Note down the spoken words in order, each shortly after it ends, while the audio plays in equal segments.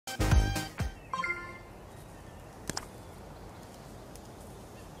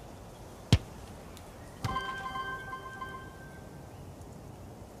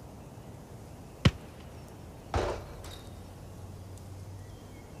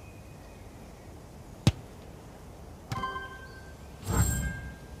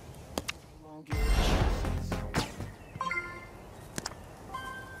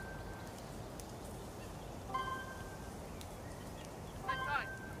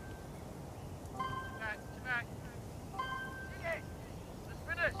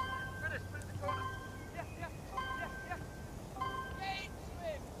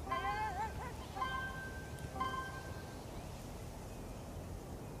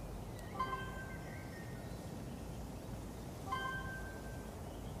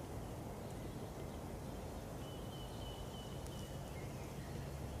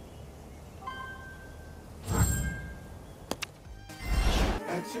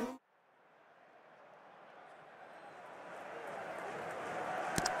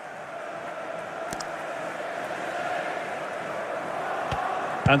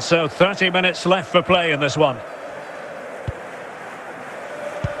And so 30 minutes left for play in this one.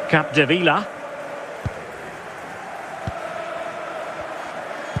 Capdevila.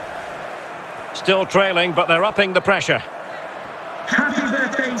 Still trailing, but they're upping the pressure. Happy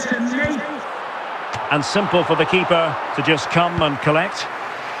birthday to me. And simple for the keeper to just come and collect.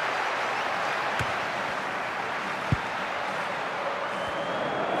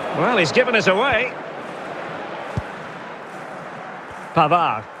 Well, he's given us away.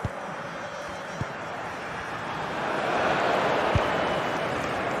 Pavard.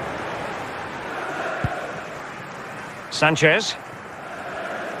 Sanchez.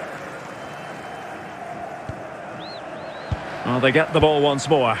 Well, they get the ball once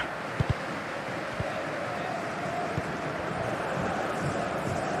more.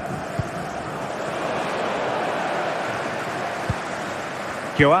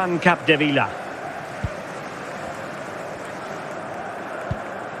 Joan Capdevila.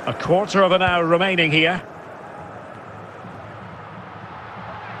 A quarter of an hour remaining here.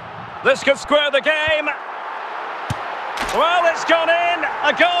 This could square the game. Well, it's gone in.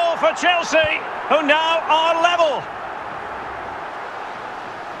 A goal for Chelsea, who now are level.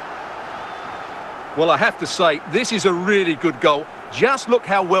 Well, I have to say, this is a really good goal. Just look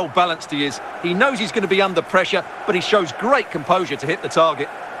how well balanced he is. He knows he's going to be under pressure, but he shows great composure to hit the target.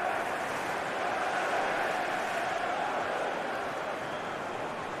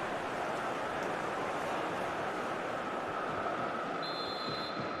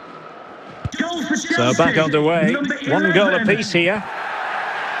 So back underway. One goal apiece here.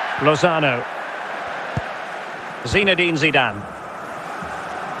 Lozano. Zinedine Zidane.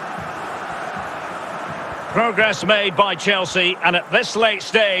 Progress made by Chelsea, and at this late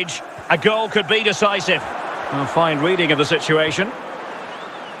stage, a goal could be decisive. A fine reading of the situation.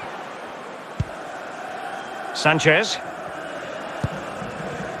 Sanchez.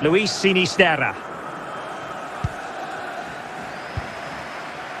 Luis Sinisterra.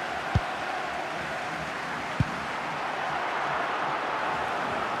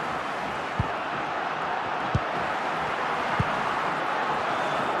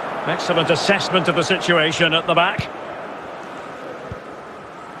 Excellent assessment of the situation at the back.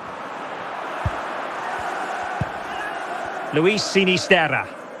 Luis Sinisterra.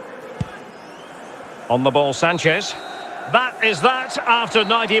 On the ball, Sanchez. That is that after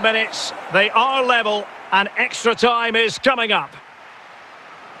 90 minutes. They are level and extra time is coming up.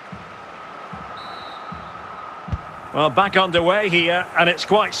 Well, back underway here, and it's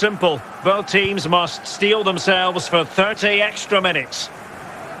quite simple. Both teams must steel themselves for 30 extra minutes.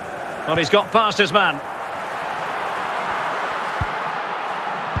 Well, he's got past his man.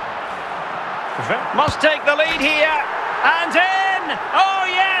 Must take the lead here. And in! Oh,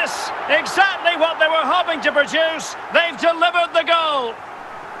 yes! Exactly what they were hoping to produce. They've delivered the goal.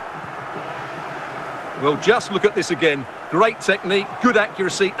 Well, just look at this again. Great technique, good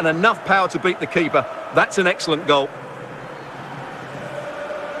accuracy, and enough power to beat the keeper. That's an excellent goal.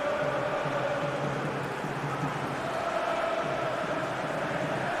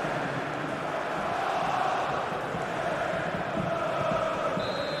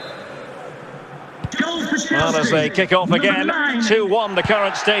 Well, as they kick off again, 2-1 the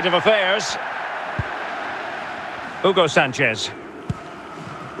current state of affairs. Hugo Sanchez.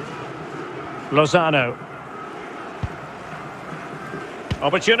 Lozano.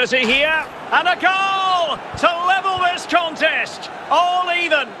 Opportunity here, and a goal to level this contest. All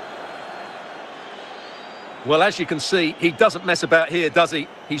even. Well, as you can see, he doesn't mess about here, does he?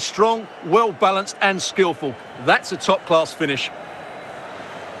 He's strong, well-balanced and skillful. That's a top-class finish.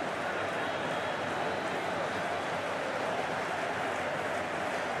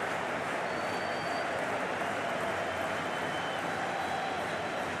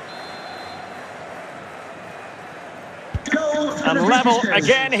 And level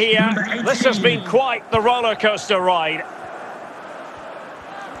again here. This has been quite the roller coaster ride.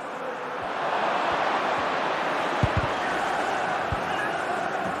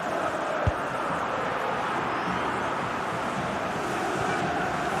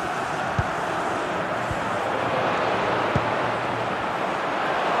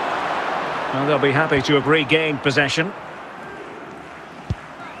 Well, they'll be happy to have regained possession.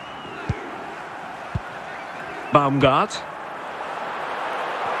 Baumgart.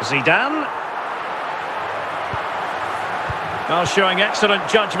 Zidane. Well, showing excellent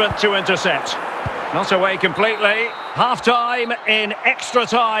judgment to intercept. Not away completely. Half-time in extra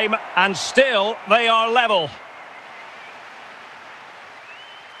time, and still they are level.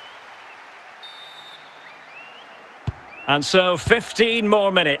 And so 15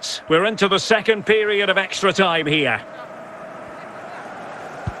 more minutes. We're into the second period of extra time here.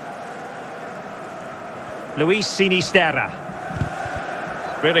 Luis Sinisterra.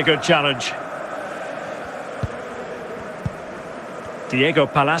 Really good challenge. Diego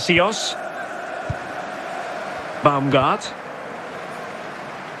Palacios. Baumgart.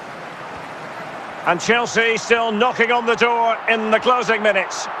 And Chelsea still knocking on the door in the closing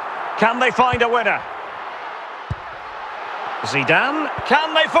minutes. Can they find a winner? Zidane,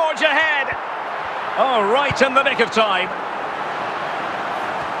 can they forge ahead? Oh, right in the nick of time.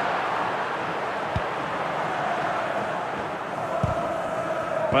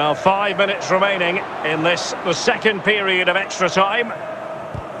 Well, 5 minutes remaining in this, the second period of extra time.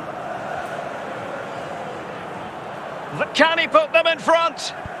 Can he put them in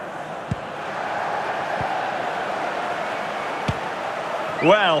front?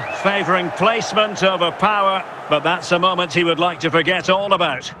 Well, favouring placement over power, but that's a moment he would like to forget all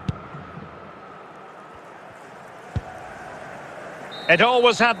about. It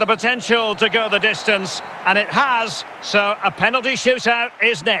always had the potential to go the distance, and it has, so a penalty shootout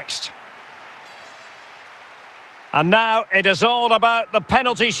is next. And now it is all about the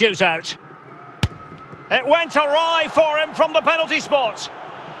penalty shootout. It went awry for him from the penalty spot.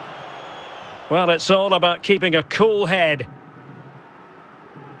 Well, it's all about keeping a cool head.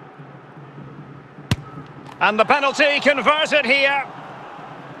 And the penalty converted here.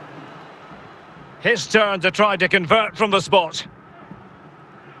 His turn to try to convert from the spot.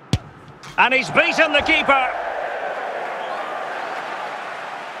 And he's beaten the keeper.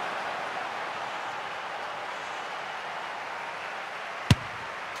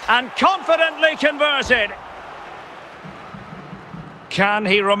 And confidently converted. Can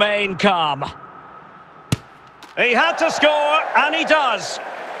he remain calm? He had to score, and he does.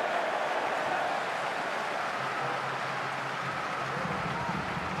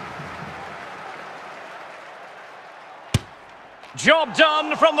 Job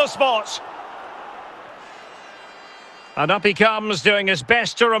done from the spot. And up he comes, doing his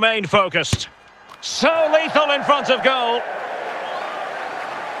best to remain focused. So lethal in front of goal.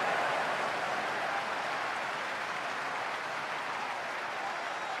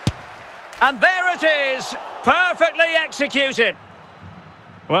 And there it is, perfectly executed.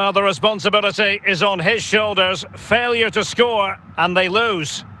 Well, the responsibility is on his shoulders. Failure to score, and they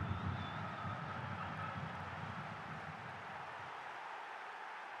lose.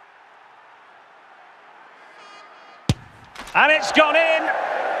 And it's gone in.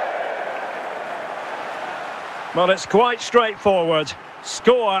 Well, it's quite straightforward.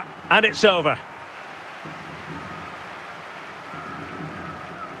 Score, and it's over.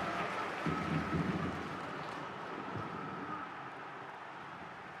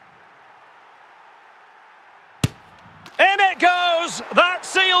 In it goes! That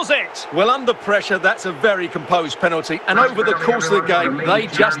seals it! Well, under pressure, that's a very composed penalty. And over the course of the game, they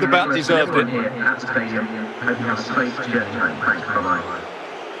just about deserved it. At the stadium, hoping a safe journey home. Thanks, bye-bye.